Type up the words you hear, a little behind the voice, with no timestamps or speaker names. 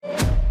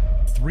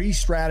3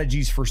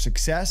 strategies for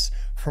success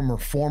from a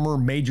former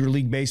Major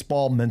League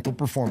Baseball mental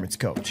performance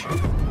coach.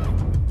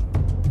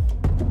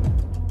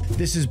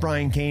 This is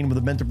Brian Kane with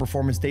the Mental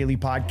Performance Daily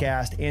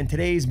Podcast, and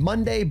today's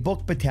Monday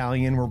Book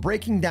Battalion, we're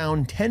breaking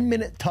down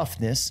 10-Minute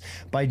Toughness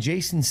by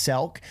Jason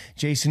Selk.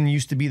 Jason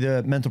used to be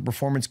the mental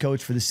performance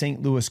coach for the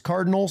St. Louis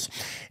Cardinals.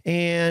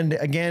 And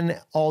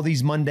again, all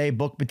these Monday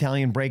Book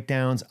Battalion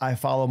breakdowns, I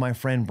follow my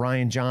friend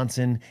Brian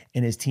Johnson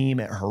and his team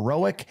at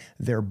Heroic.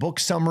 Their book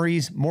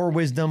summaries, more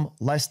wisdom,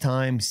 less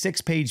time,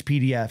 6-page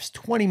PDFs,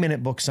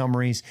 20-minute book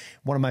summaries.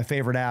 One of my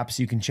favorite apps.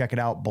 You can check it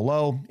out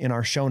below in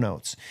our show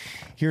notes.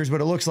 Here's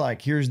what it looks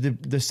like. Here's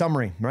the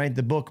summary, right?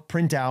 The book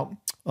printout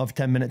of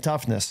 10-Minute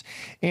Toughness,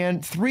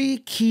 and 3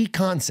 key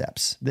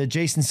concepts that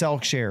Jason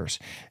Selk shares.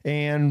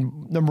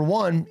 And number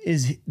 1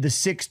 is the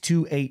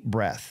 6-2-8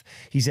 breath.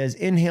 He says,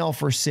 inhale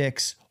for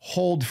 6,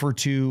 hold for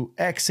 2,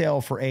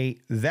 exhale for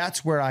 8.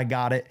 That's where I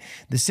got it.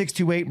 The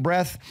 6-2-8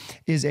 breath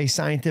is a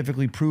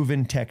scientifically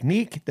proven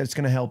technique that's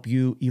going to help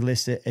you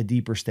elicit a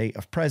deeper state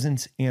of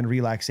presence and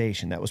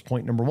relaxation. That was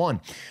point number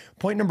 1.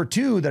 Point number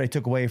 2 that I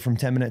took away from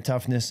 10-Minute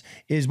Toughness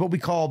is what we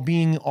call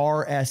being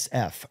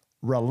RSF,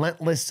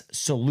 relentless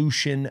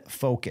solution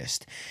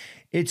focused.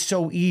 It's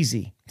so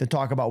easy to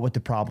talk about what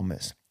the problem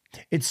is.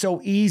 It's so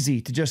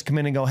easy to just come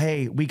in and go,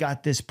 hey, we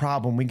got this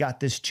problem. We got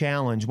this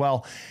challenge.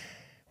 Well,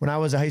 when I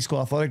was a high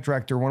school athletic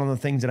director, one of the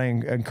things that I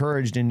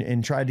encouraged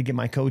and tried to get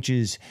my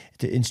coaches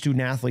and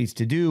student athletes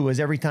to do was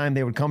every time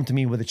they would come to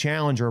me with a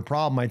challenge or a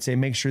problem, I'd say,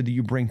 make sure that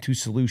you bring 2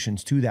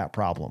 solutions to that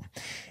problem.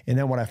 And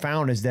then what I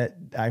found is that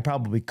I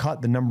probably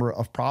cut the number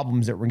of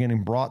problems that were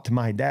getting brought to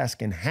my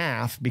desk in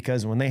half,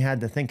 because when they had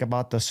to think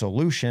about the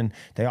solution,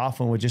 they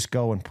often would just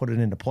go and put it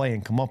into play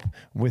and come up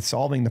with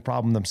solving the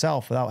problem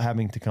themselves without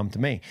having to come to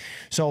me.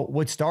 So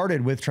what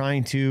started with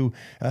trying to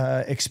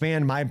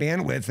expand my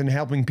bandwidth and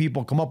helping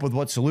people come up with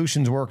what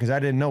solutions were, because I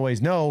didn't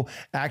always know,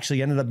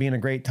 actually ended up being a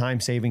great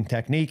time-saving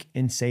technique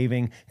in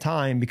saving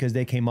time because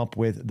they came up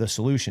with the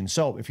solution.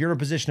 So if you're in a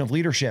position of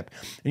leadership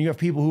and you have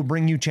people who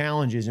bring you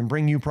challenges and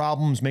bring you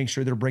problems, make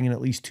sure they're bringing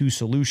at least 2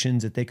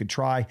 solutions that they could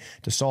try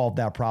to solve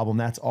that problem.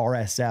 That's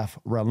RSF,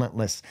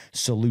 relentless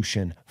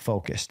solution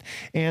focused.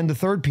 And the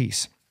third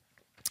piece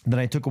that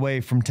I took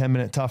away from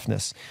 10-Minute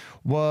Toughness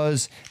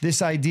was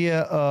this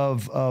idea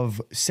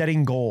of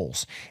setting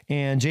goals.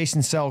 And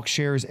Jason Selk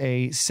shares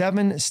a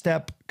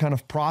 7-step kind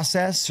of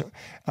process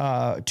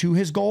to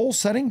his goal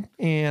setting.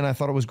 And I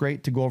thought it was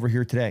great to go over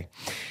here today.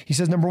 He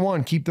says, number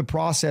 1, keep the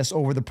process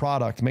over the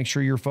product. Make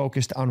sure you're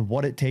focused on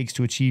what it takes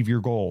to achieve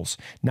your goals,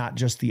 not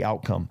just the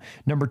outcome.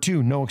 Number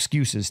 2, no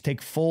excuses.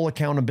 Take full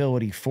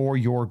accountability for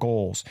your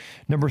goals.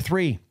 Number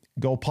 3,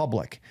 go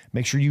public.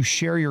 Make sure you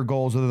share your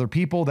goals with other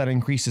people. That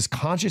increases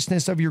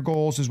consciousness of your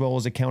goals as well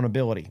as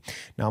accountability.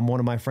 Now, I'm one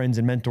of my friends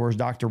and mentors,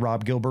 Dr.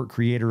 Rob Gilbert,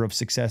 creator of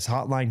Success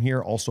Hotline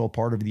here, also a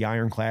part of the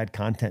Ironclad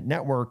Content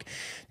Network.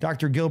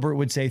 Dr. Gilbert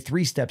would say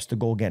 3 steps to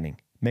goal getting.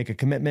 Make a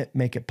commitment,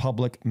 make it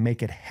public,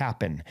 make it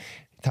happen.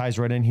 Ties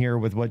right in here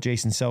with what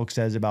Jason Selk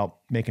says about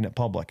making it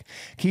public.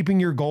 Keeping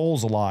your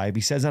goals alive.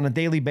 He says on a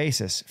daily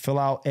basis, fill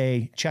out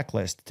a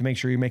checklist to make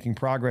sure you're making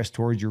progress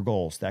towards your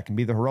goals. That can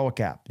be the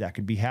Heroic app. That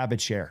could be Habit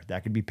Share.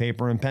 That could be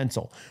paper and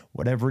pencil.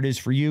 Whatever it is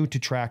for you to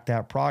track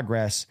that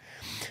progress.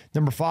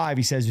 Number 5,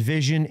 he says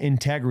vision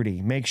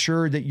integrity. Make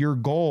sure that your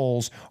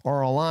goals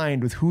are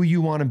aligned with who you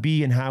want to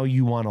be and how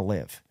you want to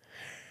live.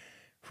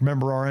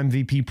 Remember our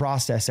MVP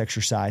process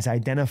exercise,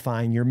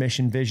 identifying your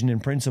mission, vision,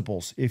 and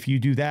principles. If you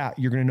do that,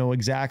 you're going to know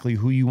exactly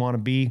who you want to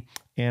be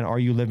and are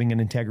you living in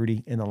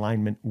integrity and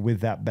alignment with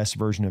that best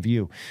version of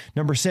you.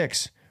 Number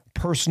 6,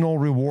 personal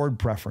reward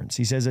preference.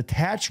 He says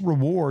attach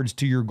rewards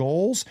to your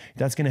goals.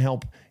 That's going to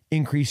help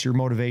increase your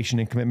motivation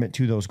and commitment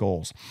to those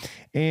goals.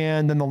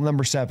 And then the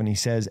number 7, he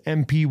says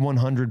MP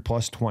 100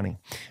 plus 20.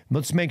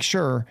 Let's make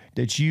sure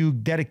that you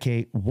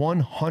dedicate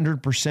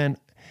 100%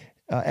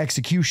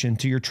 execution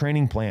to your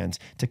training plans,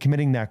 to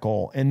committing that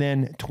goal, and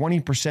then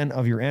 20%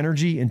 of your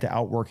energy into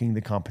outworking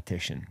the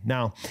competition.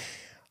 Now,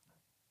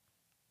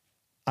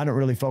 I don't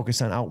really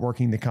focus on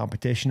outworking the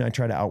competition. I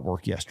try to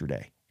outwork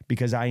yesterday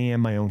because I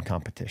am my own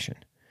competition.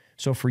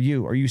 So for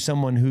you, are you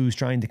someone who's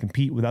trying to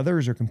compete with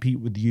others or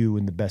compete with you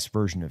and the best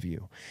version of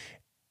you?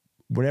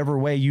 Whatever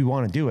way you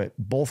want to do it,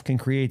 both can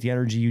create the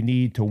energy you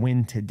need to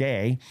win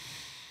today.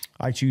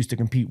 I choose to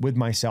compete with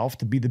myself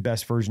to be the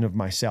best version of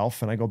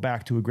myself. And I go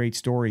back to a great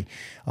story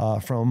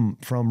from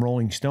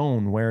Rolling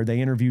Stone where they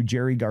interviewed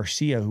Jerry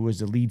Garcia, who was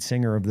the lead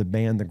singer of the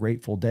band The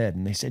Grateful Dead.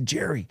 And they said,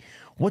 Jerry,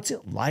 what's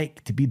it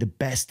like to be the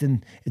best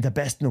in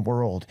the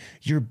world?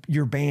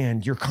 Your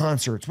band, your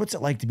concerts, what's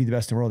it like to be the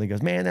best in the world? He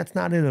goes, man, that's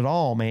not it at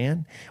all,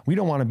 man. We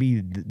don't want to be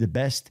the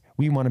best.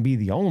 We want to be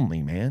the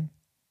only, man.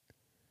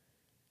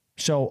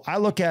 So I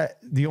look at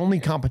the only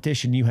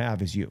competition you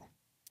have is you.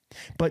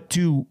 But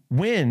to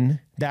win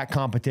that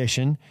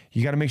competition,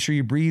 you got to make sure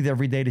you breathe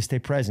every day to stay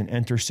present.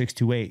 Enter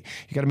 628.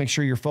 You got to make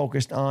sure you're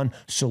focused on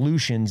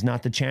solutions,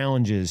 not the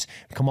challenges.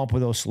 Come up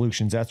with those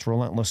solutions. That's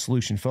relentless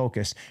solution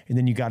focus. And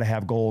then you got to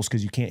have goals,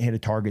 because you can't hit a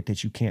target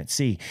that you can't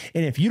see.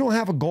 And if you don't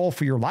have a goal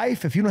for your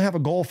life, if you don't have a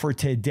goal for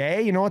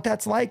today, you know what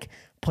that's like?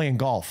 Playing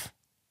golf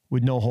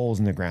with no holes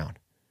in the ground.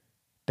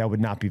 That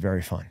would not be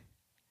very fun.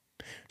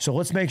 So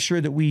let's make sure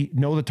that we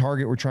know the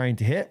target we're trying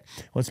to hit.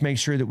 Let's make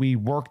sure that we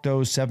work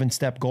those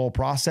 7-step goal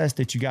process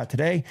that you got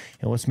today.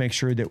 And let's make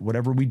sure that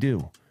whatever we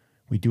do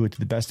it to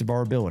the best of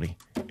our ability,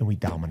 and we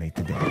dominate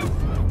the day.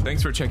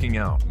 Thanks for checking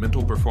out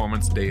Mental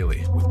Performance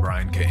Daily with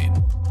Brian Kane,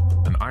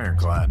 an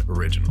Ironclad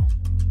original.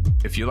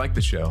 If you like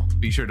the show,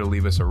 be sure to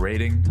leave us a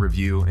rating,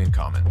 review, and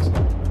comments.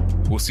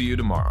 We'll see you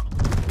tomorrow.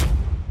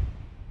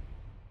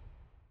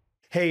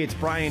 Hey, it's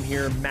Brian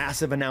here.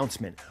 Massive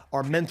announcement.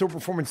 Our Mental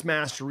Performance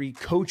Mastery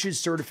Coaches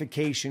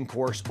Certification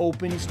course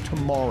opens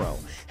tomorrow.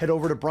 Head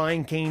over to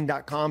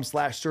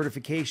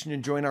briankane.com/certification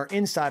and join our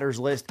insiders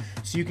list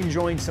so you can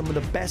join some of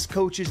the best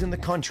coaches in the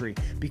country,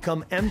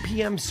 become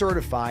MPM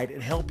certified,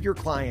 and help your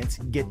clients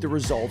get the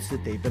results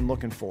that they've been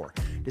looking for.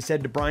 Just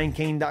head to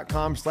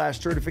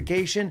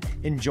briankane.com/certification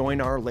and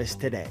join our list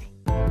today.